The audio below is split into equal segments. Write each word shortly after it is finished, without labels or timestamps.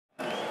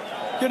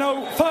You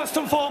know, first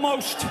and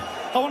foremost,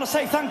 I want to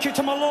say thank you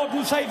to my Lord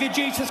and Saviour,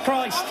 Jesus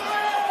Christ.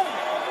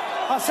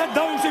 I said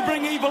those who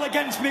bring evil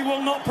against me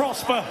will not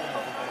prosper.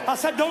 I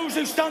said those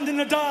who stand in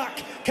the dark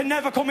can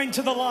never come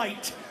into the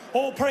light.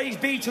 All praise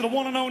be to the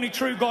one and only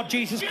true God,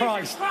 Jesus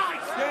Christ.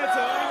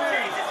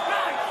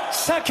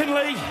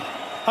 Secondly,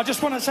 I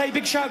just want to say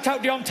big shout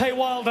out Deontay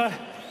Wilder.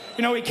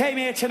 You know, he came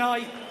here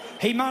tonight,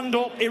 he manned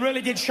up, he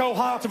really did show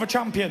heart of a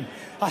champion.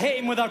 I hit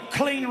him with a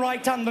clean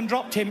right hand and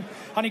dropped him,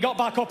 and he got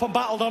back up and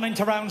battled on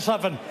into round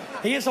 7.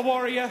 He is a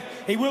warrior,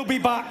 he will be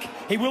back,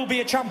 he will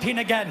be a champion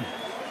again.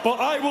 But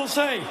I will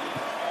say,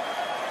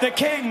 the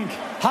king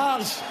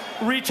has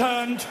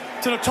returned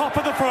to the top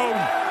of the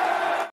throne.